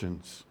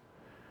convictions.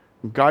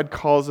 God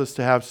calls us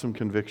to have some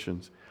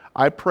convictions.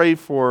 I pray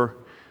for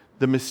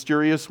the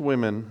mysterious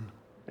women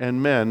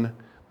and men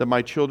that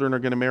my children are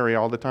going to marry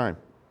all the time.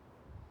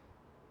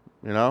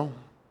 You know?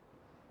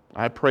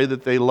 I pray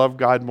that they love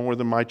God more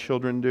than my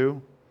children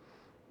do.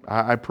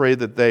 I pray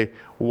that they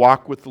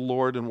walk with the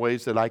Lord in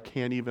ways that I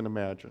can't even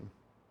imagine.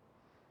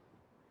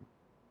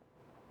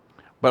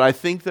 But I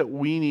think that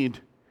we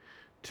need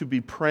to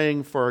be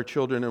praying for our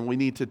children, and we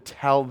need to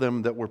tell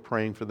them that we're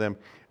praying for them,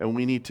 and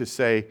we need to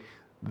say,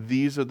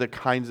 these are the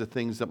kinds of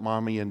things that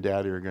mommy and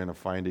daddy are going to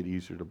find it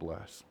easier to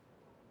bless.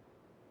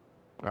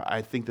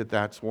 I think that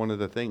that's one of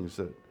the things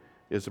that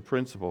is a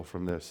principle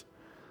from this.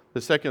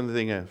 The second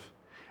thing is,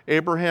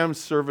 Abraham's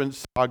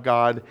servants saw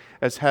God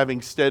as having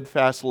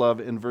steadfast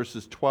love in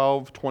verses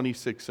 12,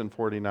 26, and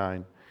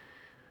 49.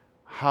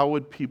 How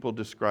would people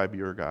describe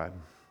your God?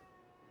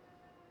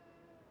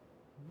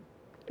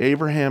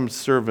 Abraham's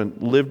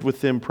servant lived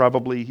with him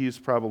he's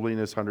probably in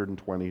his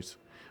 120s.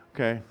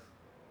 Okay?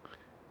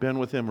 Been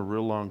with him a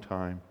real long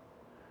time.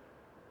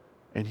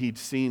 And he'd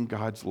seen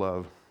God's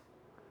love.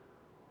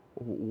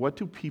 What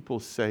do people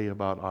say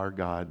about our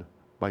God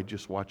by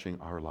just watching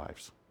our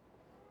lives?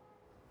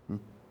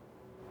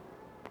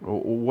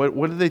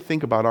 What do they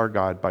think about our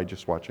God by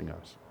just watching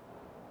us?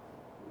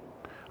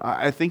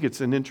 I think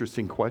it's an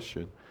interesting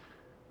question.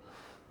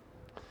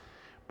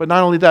 But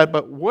not only that,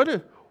 but what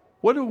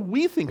do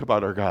we think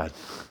about our God?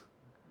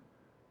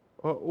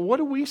 What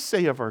do we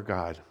say of our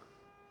God?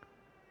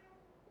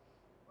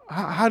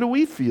 How do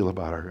we feel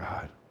about our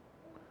God?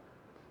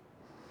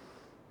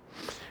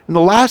 And the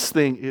last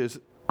thing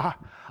is,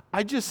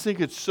 I just think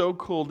it's so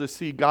cool to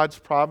see God's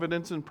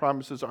providence and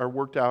promises are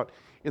worked out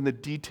in the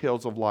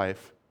details of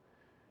life.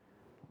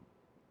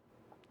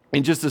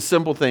 And just a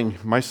simple thing,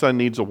 my son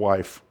needs a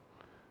wife,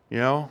 you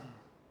know?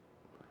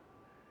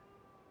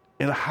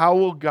 And how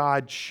will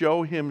God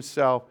show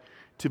himself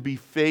to be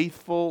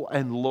faithful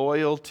and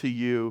loyal to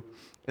you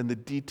in the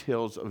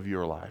details of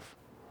your life?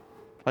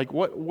 Like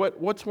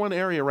what's one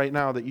area right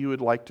now that you would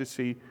like to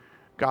see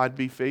God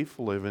be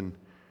faithful in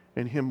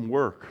and him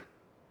work?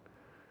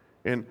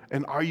 And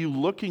are you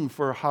looking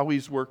for how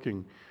he's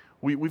working?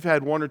 We've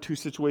had one or two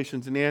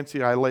situations in Nancy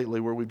and I lately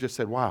where we've just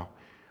said, wow,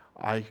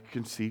 I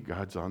can see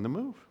God's on the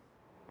move.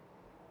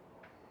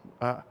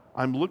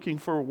 I'm looking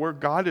for where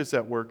God is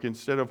at work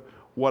instead of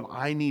what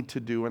I need to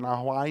do and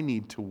how I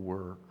need to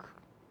work.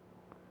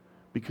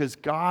 Because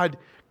God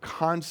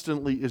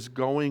constantly is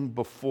going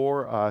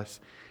before us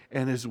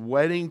and is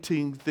wedding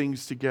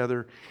things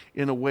together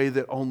in a way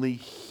that only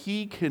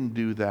he can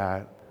do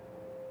that.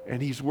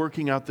 And he's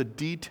working out the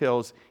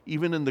details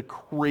even in the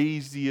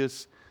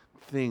craziest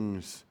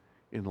things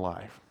in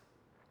life.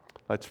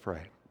 Let's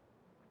pray.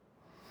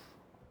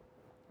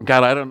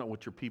 God, I don't know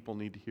what your people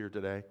need to hear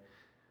today.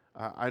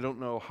 I don't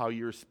know how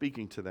you're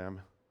speaking to them.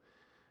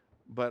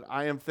 But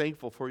I am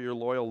thankful for your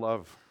loyal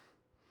love,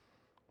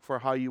 for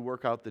how you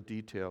work out the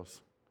details.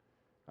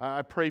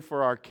 I pray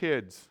for our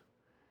kids,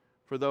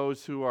 for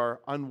those who are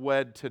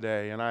unwed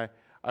today. And I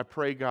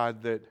pray,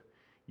 God, that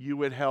you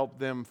would help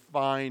them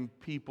find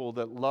people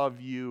that love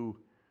you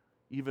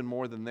even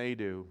more than they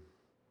do.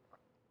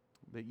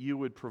 That you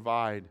would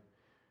provide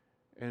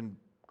and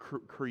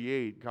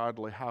create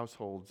godly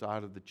households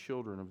out of the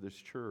children of this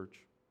church.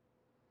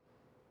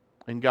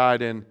 And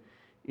God,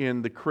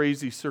 in the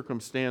crazy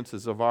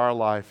circumstances of our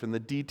life and the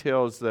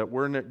details that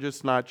we're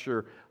just not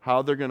sure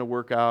how they're going to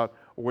work out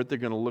or what they're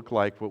going to look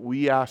like, but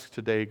we ask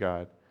today,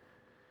 God,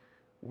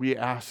 we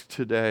ask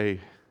today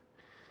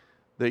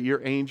that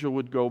your angel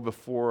would go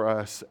before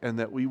us and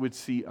that we would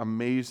see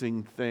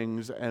amazing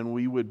things and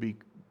we would be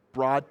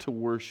brought to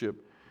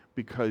worship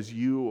because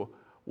you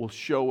will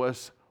show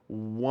us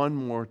one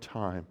more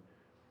time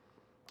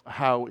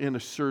how in a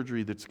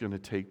surgery that's going to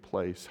take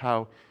place,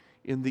 how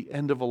in the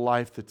end of a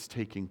life that's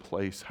taking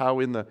place, how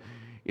in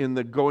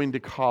the going to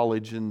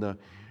college,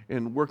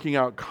 in working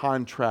out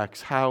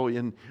contracts, how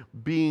in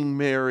being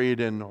married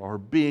or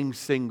being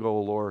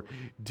single or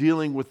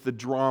dealing with the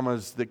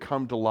dramas that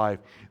come to life,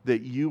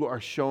 that you are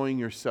showing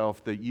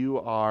yourself that you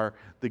are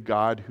the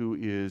God who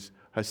is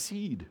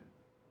Hasid.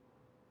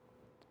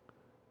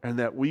 And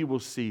that we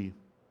will see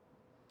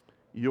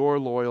your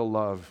loyal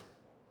love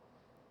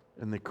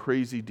in the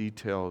crazy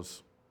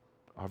details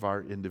of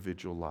our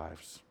individual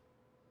lives.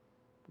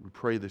 We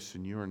pray this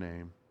in your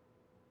name.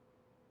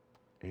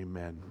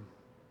 Amen.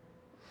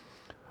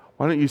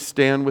 Why don't you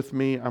stand with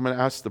me? I'm going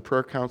to ask the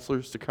prayer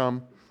counselors to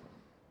come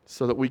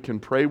so that we can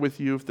pray with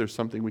you if there's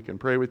something we can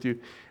pray with you.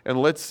 And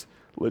let's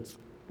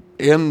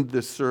end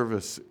this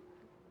service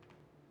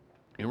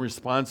in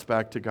response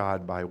back to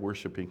God by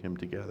worshiping him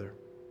together.